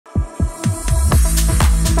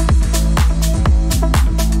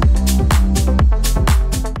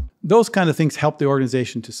those kind of things help the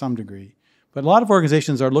organization to some degree. But a lot of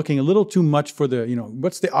organizations are looking a little too much for the,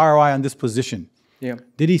 what's the ROI on this position? Yeah.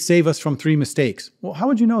 Did he save us from 3 mistakes? Well, how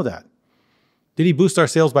would you know that? Did he boost our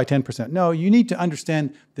sales by 10%? No, you need to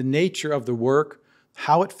understand the nature of the work,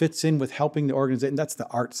 how it fits in with helping the organization. That's the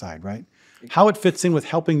art side, right? How it fits in with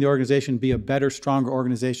helping the organization be a better, stronger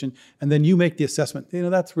organization. And then you make the assessment,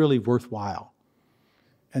 that's really worthwhile.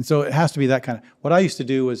 And so it has to be that kind of, what I used to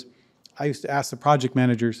do was, I used to ask the project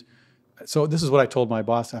managers, so this is what I told my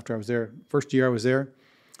boss after I was there. First year I was there,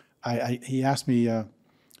 he asked me,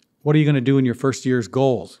 what are you going to do in your first year's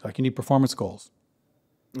goals? Like, you need performance goals.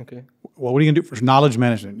 Okay. Well, what are you going to do for knowledge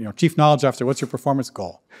management? Chief knowledge officer, what's your performance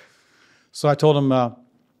goal? So I told him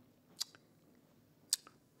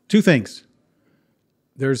 2 things.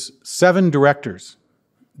 There's 7 directors,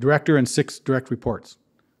 director and 6 direct reports.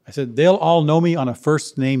 I said, they'll all know me on a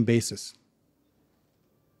first name basis.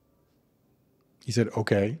 He said,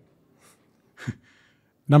 okay.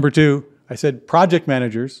 Number 2, I said, project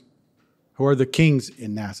managers, who are the kings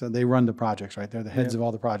in NASA, they run the projects, right? They're the heads of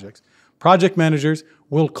all the projects. Project managers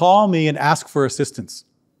will call me and ask for assistance.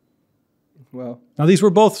 Wow. Now, these were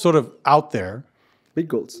both sort of out there. Big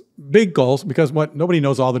goals. Big goals, because nobody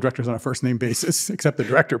knows all the directors on a first name basis, except the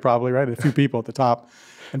director probably, right? A few people at the top.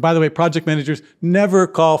 And by the way, project managers never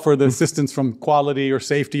call for the assistance from quality or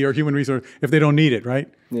safety or human resource if they don't need it, right?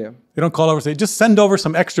 Yeah. They don't call over and say, just send over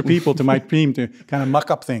some extra people to my team to kind of muck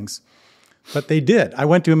up things. But they did. I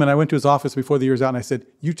went to him and I went to his office before the year's out and I said,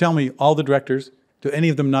 you tell me all the directors, do any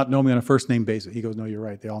of them not know me on a first name basis? He goes, no, you're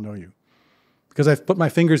right. They all know you. Because I've put my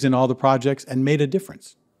fingers in all the projects and made a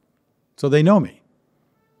difference. So they know me.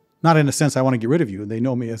 Not in a sense I want to get rid of you. They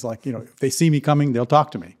know me as like, if they see me coming, they'll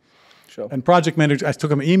talk to me. Sure. And project managers, I took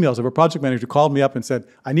them emails of a project manager who called me up and said,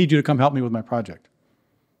 I need you to come help me with my project.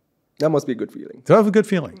 That must be a good feeling. So that was a good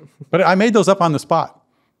feeling. But I made those up on the spot.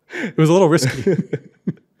 It was a little risky.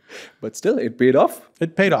 But still, it paid off.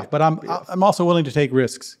 It paid off. But I'm also willing to take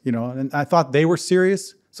risks, And I thought they were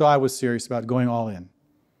serious, so I was serious about going all in.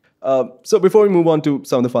 So before we move on to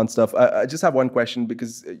some of the fun stuff, I just have one question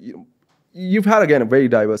because you've had, again, a very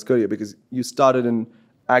diverse career because you started in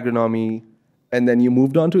agronomy and then you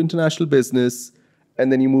moved on to international business and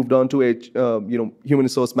then you moved on to human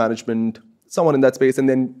resource management, someone in that space, and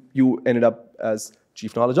then you ended up as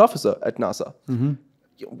Chief Knowledge Officer at NASA. Mm-hmm.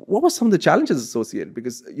 What were some of the challenges associated?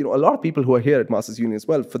 Because a lot of people who are here at Masters Union as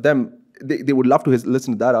well, for them, they would love to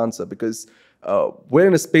listen to that answer because we're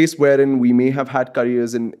in a space wherein we may have had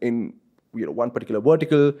careers in one particular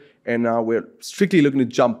vertical, and now we're strictly looking to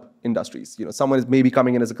jump industries. Someone is maybe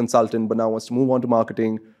coming in as a consultant, but now wants to move on to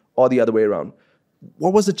marketing, or the other way around.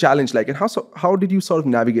 What was the challenge like, and how did you sort of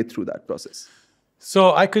navigate through that process?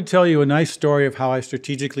 So I could tell you a nice story of how I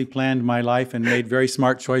strategically planned my life and made very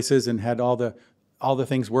smart choices and had all the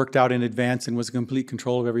things worked out in advance and was in complete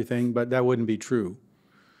control of everything, but that wouldn't be true.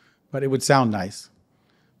 But it would sound nice.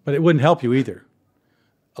 But it wouldn't help you either.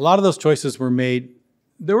 A lot of those choices were made,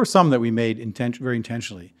 there were some that we made very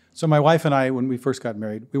intentionally. So my wife and I, when we first got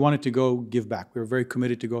married, we wanted to go give back. We were very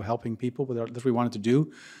committed to go helping people. That's what we wanted to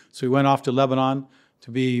do. So we went off to Lebanon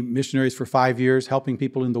to be missionaries for 5 years, helping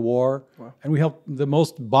people in the war. Wow. And we helped the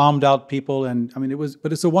most bombed out people. And I mean,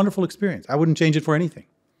 but it's a wonderful experience. I wouldn't change it for anything.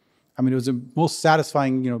 I mean, it was the most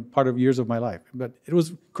satisfying, part of years of my life. But it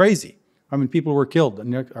was crazy. I mean, people were killed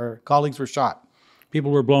and our colleagues were shot.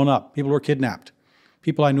 People were blown up. People were kidnapped.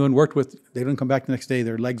 People I knew and worked with, they didn't come back the next day.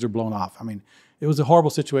 Their legs are blown off. I mean, it was a horrible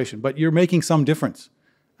situation, but you're making some difference.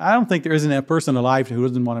 I don't think there isn't a person alive who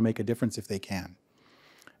doesn't want to make a difference if they can.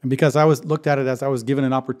 And because I looked at it as I was given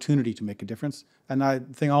an opportunity to make a difference, and I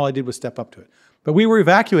think all I did was step up to it. But we were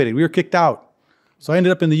evacuated. We were kicked out. So I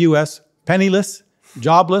ended up in the U.S., penniless,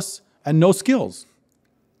 jobless, and no skills.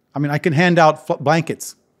 I mean, I can hand out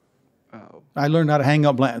blankets. Oh. I learned how to hang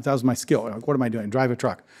out blankets. That was my skill. Like, what am I doing? Drive a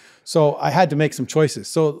truck. So I had to make some choices.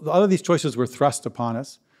 So all of these choices were thrust upon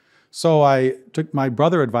us. So my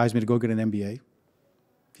brother advised me to go get an MBA.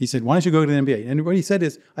 He said, why don't you go get an MBA? And what he said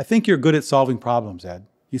is, I think you're good at solving problems, Ed.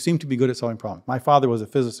 You seem to be good at solving problems. My father was a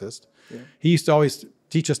physicist. Yeah. He used to always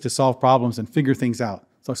teach us to solve problems and figure things out.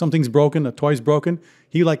 So if something's broken, a toy's broken,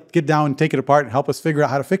 he like get down and take it apart and help us figure out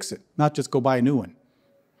how to fix it, not just go buy a new one.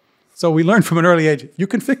 So we learned from an early age, you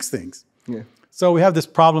can fix things. Yeah. So we have this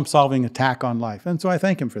problem-solving attack on life. And so I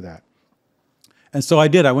thank him for that. And so I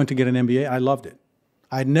did. I went to get an MBA. I loved it.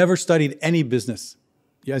 I had never studied any business.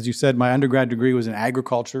 As you said, my undergrad degree was in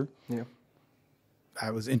agriculture. Yeah.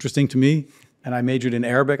 That was interesting to me. And I majored in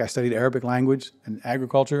Arabic. I studied Arabic language and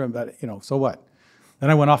agriculture. But, so what? Then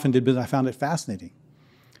I went off and did business. I found it fascinating.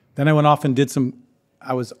 Then I went off and did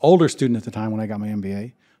I was an older student at the time when I got my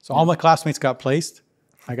MBA. So all my classmates got placed.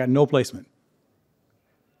 I got no placement.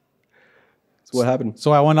 So what happened?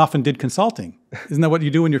 So I went off and did consulting. Isn't that what you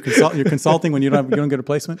do when you're consulting when you don't get a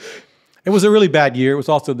placement? It was a really bad year. It was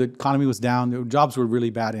also the economy was down. The jobs were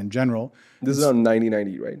really bad in general. This is around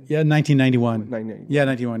 1990, right? Yeah, 1991. 1991. Yeah,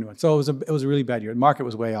 1991. So it was a really bad year. The market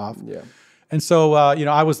was way off. Yeah. And so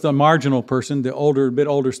I was the marginal person, the bit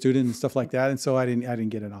older student and stuff like that. And so I didn't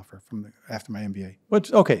get an offer after my MBA.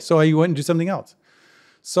 Which okay, so I went and did something else.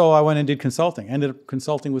 So I went and did consulting. I ended up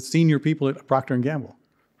consulting with senior people at Procter & Gamble.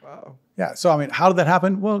 Wow. Yeah. So I mean, how did that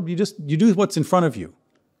happen? Well, you do what's in front of you.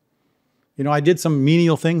 You know, I did some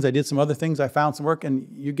menial things. I did some other things. I found some work, and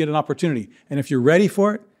you get an opportunity. And if you're ready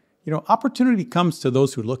for it, you know, opportunity comes to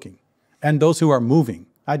those who are looking and those who are moving.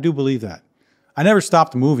 I do believe that. I never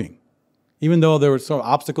stopped moving, even though there were some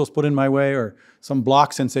obstacles put in my way or some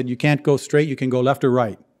blocks and said, you can't go straight, you can go left or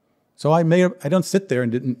right. So I don't sit there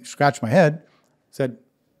and didn't scratch my head. Said,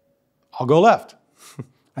 I'll go left.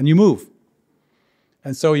 And you move.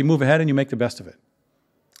 And so you move ahead and you make the best of it.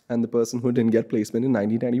 And the person who didn't get placement in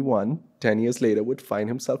 1991, 10 years later, would find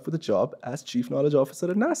himself with a job as Chief Knowledge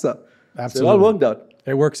Officer at NASA. Absolutely. So it all worked out.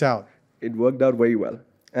 It works out. It worked out very well.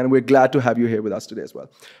 And we're glad to have you here with us today as well.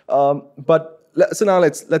 So now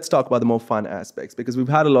let's talk about the more fun aspects, because we've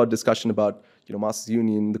had a lot of discussion about, you know, Masters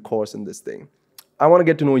Union, the course and this thing. I want to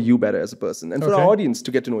get to know you better as a person, and for our audience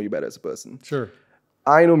to get to know you better as a person. Sure.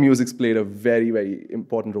 I know music's played a very, very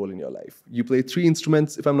important role in your life. You play 3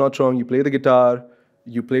 instruments, if I'm not wrong. You play the guitar,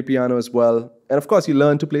 you play piano as well. And of course, you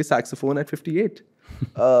learned to play saxophone at 58.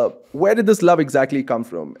 Where did this love exactly come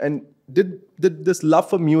from? And did this love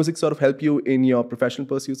for music sort of help you in your professional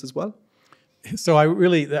pursuits as well? So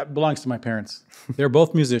that belongs to my parents. They're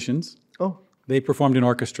both musicians. Oh. They performed in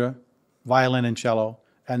orchestra, violin and cello,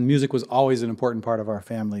 and music was always an important part of our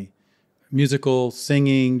family. Musical,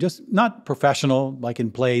 singing, just not professional, like in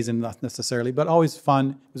plays and not necessarily, but always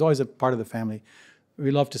fun. It was always a part of the family.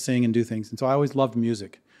 We loved to sing and do things, and so I always loved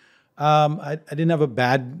music. I didn't have a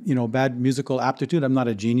bad musical aptitude. I'm not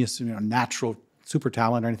a genius, natural super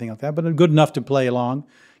talent or anything like that, but I'm good enough to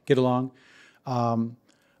get along.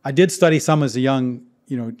 I did study some as a young,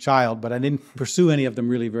 child, but I didn't pursue any of them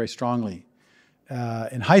really very strongly.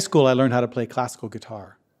 In high school, I learned how to play classical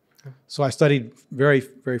guitar. So I studied very,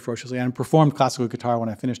 very ferociously and performed classical guitar when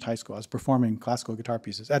I finished high school. I was performing classical guitar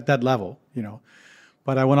pieces at that level,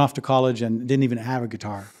 But I went off to college and didn't even have a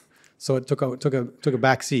guitar, so it took a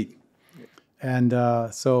back seat. And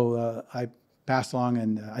so I passed along,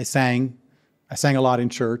 and I sang. I sang a lot in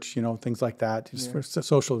church, things like that, just for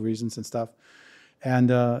social reasons and stuff. And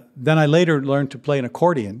then I later learned to play an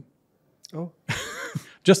accordion. Oh.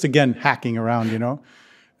 Just again hacking around,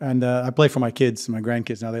 And I play for my kids, my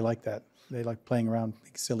grandkids now. They like that. They like playing around,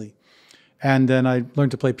 being silly. And then I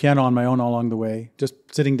learned to play piano on my own along the way, just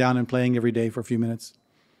sitting down and playing every day for a few minutes.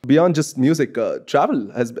 Beyond just music,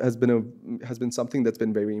 travel has been something that's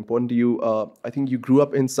been very important to you. I think you grew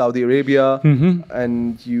up in Saudi Arabia,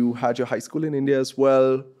 and you had your high school in India as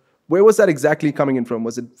well. Where was that exactly coming in from?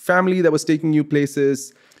 Was it family that was taking you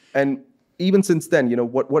places? And even since then,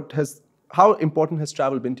 how important has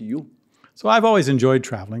travel been to you? So I've always enjoyed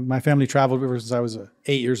traveling. My family traveled ever since I was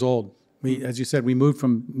 8 years old. As you said, we moved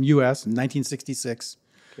from U.S. in 1966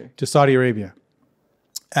 to Saudi Arabia.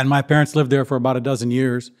 And my parents lived there for about a dozen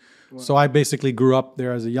years. Wow. So I basically grew up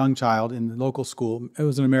there as a young child in the local school. It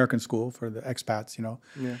was an American school for the expats,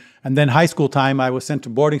 Yeah. And then high school time, I was sent to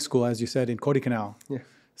boarding school, as you said, in Kodaikanal,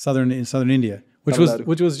 in southern India,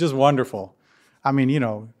 which was just wonderful. I mean,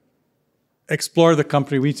 explore the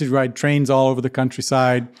country. We used to ride trains all over the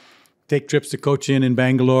countryside, take trips to Cochin in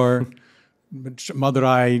Bangalore,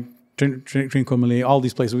 Madurai, Trincomalee, all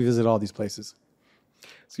these places. We visit all these places.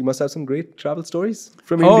 So you must have some great travel stories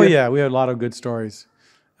from India. Oh yeah, we had a lot of good stories.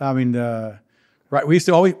 I mean, right? We used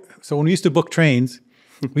to when we used to book trains,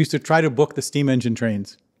 we used to try to book the steam engine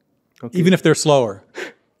trains, even if they're slower,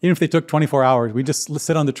 even if they took 24 hours. We just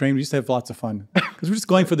sit on the train. We used to have lots of fun because we're just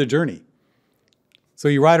going for the journey. So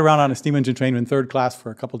you ride around on a steam engine train in third class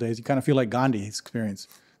for a couple of days. You kind of feel like Gandhi's experience.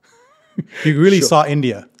 You really saw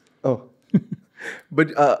India. Oh. But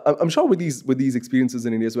I'm sure with these experiences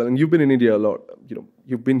in India as well, and you've been in India a lot,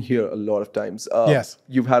 you've been here a lot of times. Yes.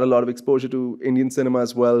 You've had a lot of exposure to Indian cinema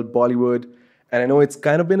as well, Bollywood. And I know it's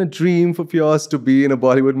kind of been a dream of yours to be in a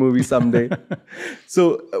Bollywood movie someday.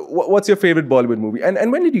 So what's your favorite Bollywood movie?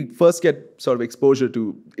 And when did you first get sort of exposure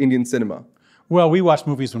to Indian cinema? Well, we watched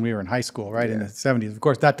movies when we were in high school, right, in the 70s. Of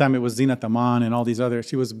course, that time it was Zinat Aman and all these other,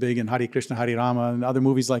 she was big in Hari Krishna, Hari Rama and other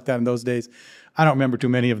movies like that in those days. I don't remember too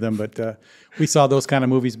many of them, but we saw those kind of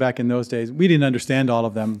movies back in those days. We didn't understand all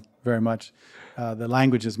of them very much, the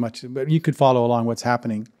language as much, but you could follow along what's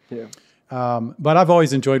happening. Yeah. But I've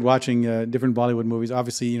always enjoyed watching different Bollywood movies.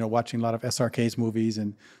 Obviously, you know, watching a lot of SRK's movies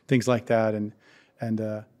and things like that. And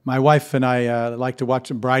my wife and I like to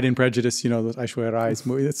watch Bride and Prejudice, you know, those Aishwarya Rai's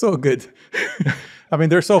movies. It's so good. I mean,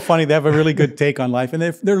 they're so funny. They have a really good take on life, and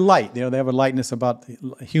they're light. You know, they have a lightness about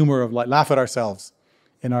the humor of laugh at ourselves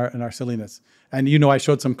in our silliness. And you know, I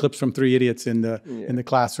showed some clips from Three Idiots in the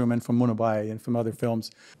classroom, and from Munabai and from other films.